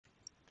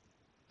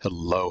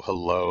Hello,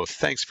 hello.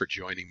 Thanks for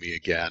joining me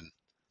again.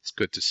 It's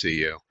good to see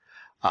you.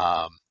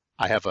 I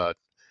have a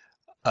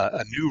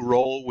new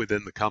role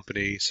within the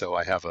company, so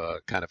I have a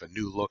kind of a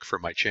new look for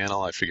my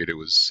channel. I figured it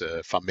was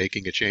if I'm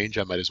making a change,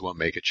 I might as well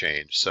make a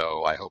change.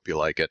 So I hope you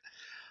like it.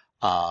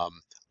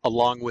 Um,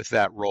 Along with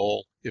that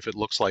role, if it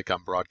looks like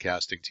I'm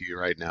broadcasting to you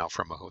right now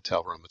from a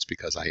hotel room, it's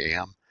because I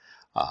am.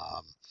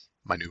 Um,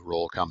 my new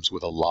role comes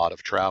with a lot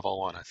of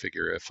travel, and I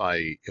figure if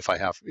I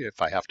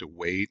have to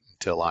wait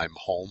until I'm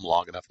home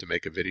long enough to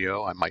make a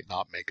video, I might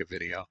not make a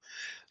video.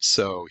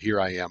 So here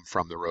I am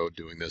from the road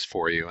doing this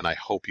for you, and I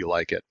hope you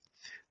like it.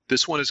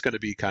 This one is going to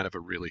be kind of a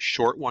really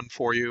short one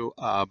for you,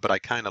 but I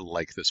kind of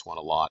like this one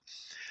a lot.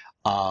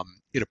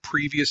 In a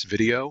previous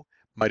video,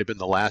 might have been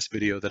the last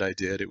video that I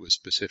did, it was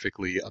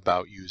specifically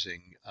about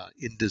using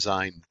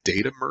InDesign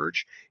data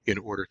merge in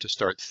order to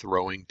start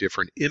throwing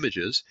different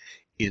images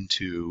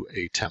into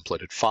a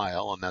templated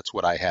file, and that's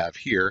what I have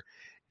here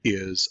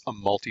is a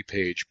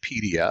multi-page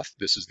PDF.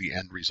 This is the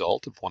end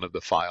result of one of the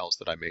files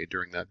that I made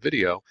during that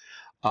video.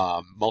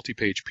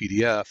 Multi-page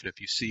PDF, and if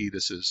you see,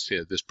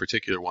 this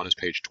particular one is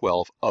page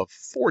 12 of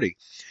 40.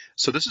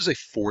 So this is a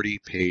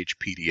 40-page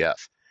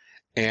PDF,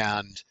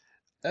 and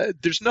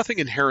there's nothing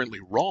inherently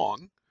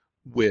wrong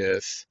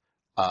with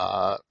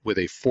a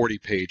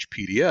 40-page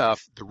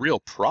PDF. The real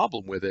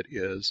problem with it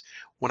is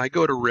when I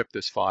go to rip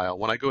this file,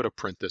 when I go to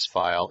print this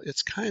file,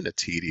 it's kind of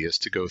tedious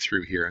to go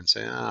through here and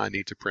say, I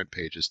need to print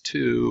pages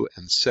 2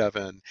 and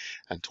 7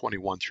 and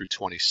 21 through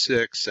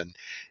 26, and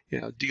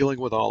dealing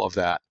with all of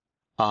that.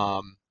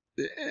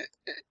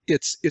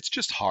 It's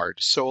just hard.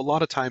 So a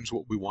lot of times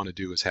what we want to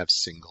do is have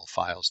single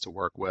files to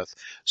work with.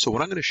 So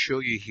what I'm going to show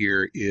you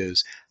here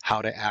is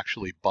how to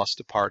actually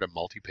bust apart a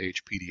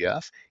multi-page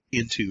PDF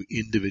into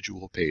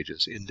individual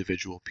pages,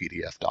 individual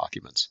PDF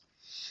documents.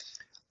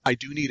 I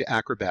do need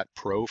Acrobat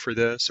Pro for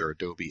this, or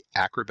Adobe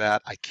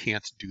Acrobat. I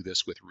can't do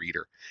this with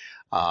Reader.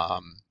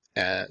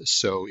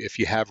 So if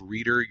you have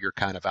Reader, you're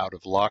kind of out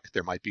of luck.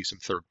 There might be some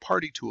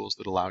third-party tools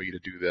that allow you to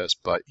do this,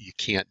 but you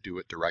can't do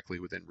it directly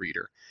within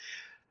Reader.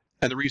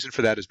 And the reason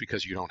for that is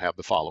because you don't have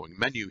the following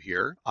menu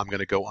here. I'm going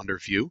to go under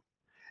View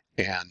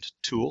and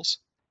Tools,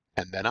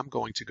 and then I'm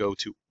going to go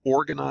to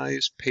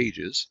Organize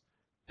Pages,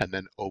 and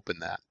then open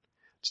that.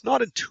 It's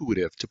not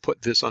intuitive to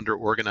put this under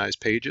Organize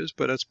Pages,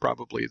 but it's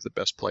probably the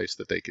best place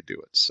that they could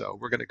do it. So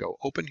we're going to go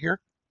Open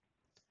here.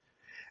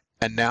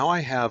 And now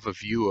I have a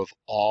view of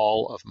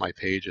all of my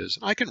pages.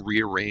 I can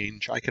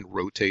rearrange, I can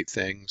rotate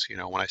things.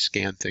 When I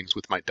scan things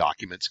with my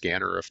document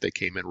scanner, if they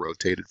came in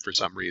rotated for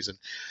some reason,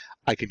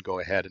 I can go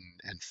ahead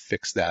and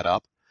fix that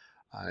up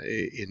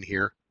in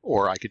here,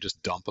 or I could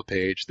just dump a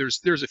page.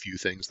 There's a few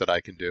things that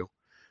I can do,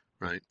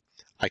 right?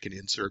 I can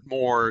insert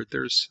more.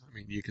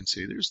 You can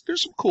see there's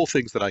some cool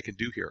things that I can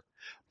do here.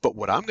 But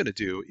what I'm going to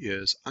do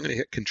is I'm going to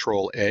hit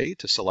Control A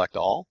to select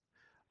all.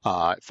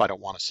 If I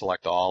don't want to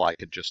select all, I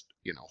could just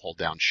hold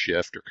down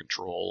Shift or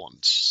Control and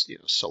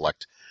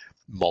select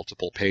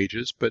multiple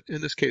pages. But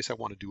in this case, I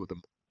want to do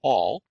them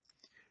all.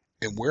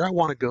 And where I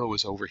want to go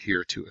is over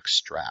here to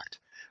Extract.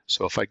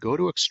 So if I go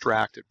to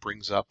Extract, it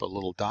brings up a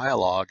little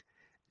dialog,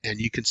 and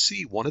you can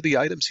see one of the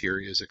items here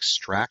is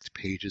Extract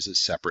Pages as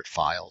separate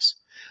files.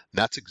 And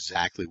that's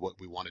exactly what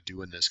we want to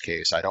do in this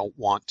case. I don't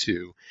want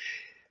to,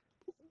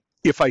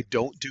 if I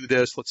don't do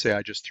this, let's say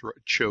I just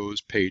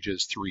chose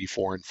pages 3,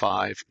 4, and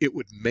 5, it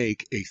would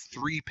make a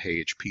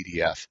 3-page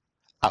PDF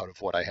out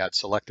of what I had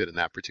selected in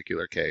that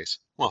particular case.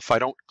 Well, if I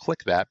don't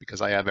click that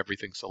because I have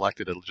everything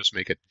selected, it'll just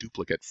make a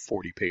duplicate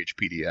 40-page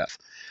PDF.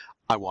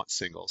 I want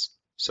singles.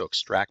 So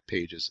Extract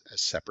Pages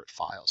as separate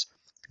files.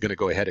 I'm going to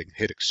go ahead and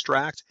hit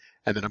Extract,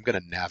 and then I'm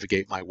going to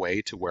navigate my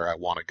way to where I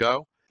want to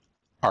go.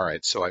 All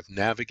right, so I've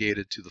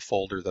navigated to the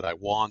folder that I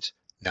want.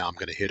 Now I'm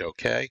going to hit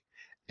OK,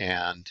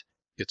 and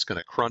it's going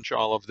to crunch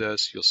all of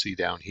this. You'll see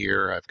down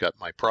here I've got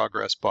my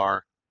progress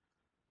bar,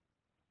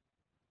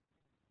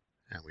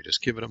 and we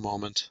just give it a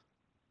moment.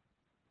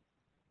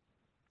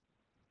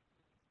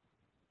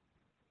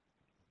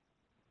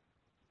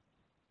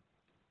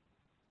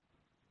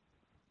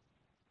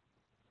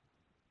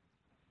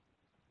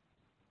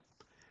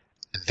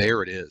 And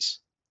there it is.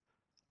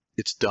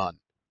 It's done.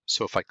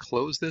 So if I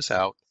close this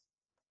out,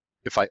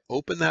 if I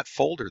open that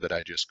folder that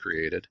I just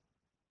created,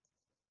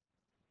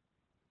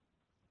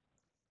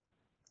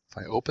 if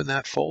I open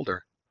that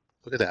folder,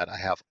 look at that. I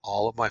have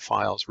all of my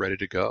files ready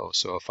to go.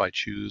 So if I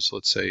choose,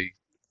 let's say,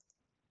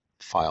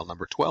 file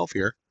number 12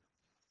 here,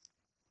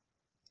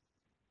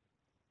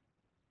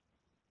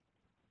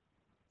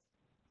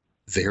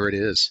 there it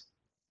is,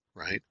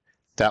 right?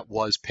 That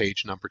was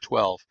page number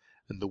 12.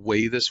 And the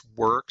way this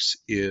works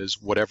is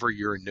whatever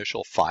your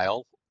initial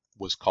file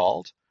was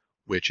called,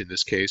 which in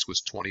this case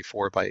was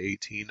 24 by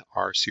 18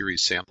 R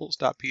series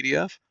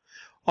samples.pdf,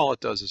 all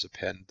it does is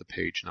append the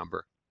page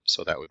number.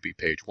 So that would be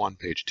page 1,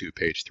 page 2,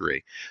 page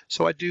 3.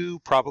 So I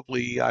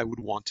would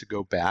want to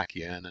go back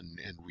in and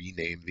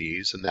rename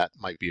these, and that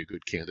might be a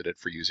good candidate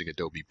for using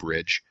Adobe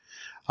Bridge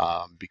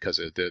because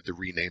the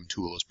rename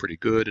tool is pretty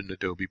good in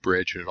Adobe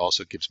Bridge, and it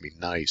also gives me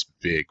nice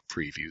big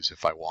previews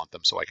if I want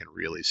them so I can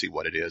really see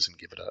what it is and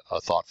give it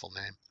a thoughtful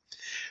name.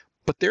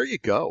 But there you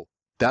go.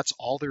 That's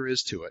all there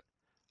is to it.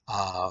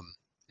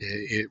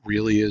 It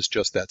really is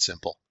just that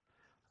simple.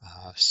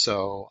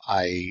 So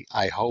I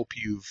hope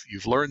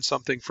you've learned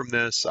something from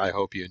this. I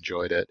hope you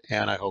enjoyed it,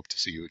 and I hope to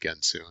see you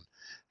again soon.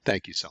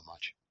 Thank you so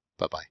much.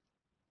 Bye-bye.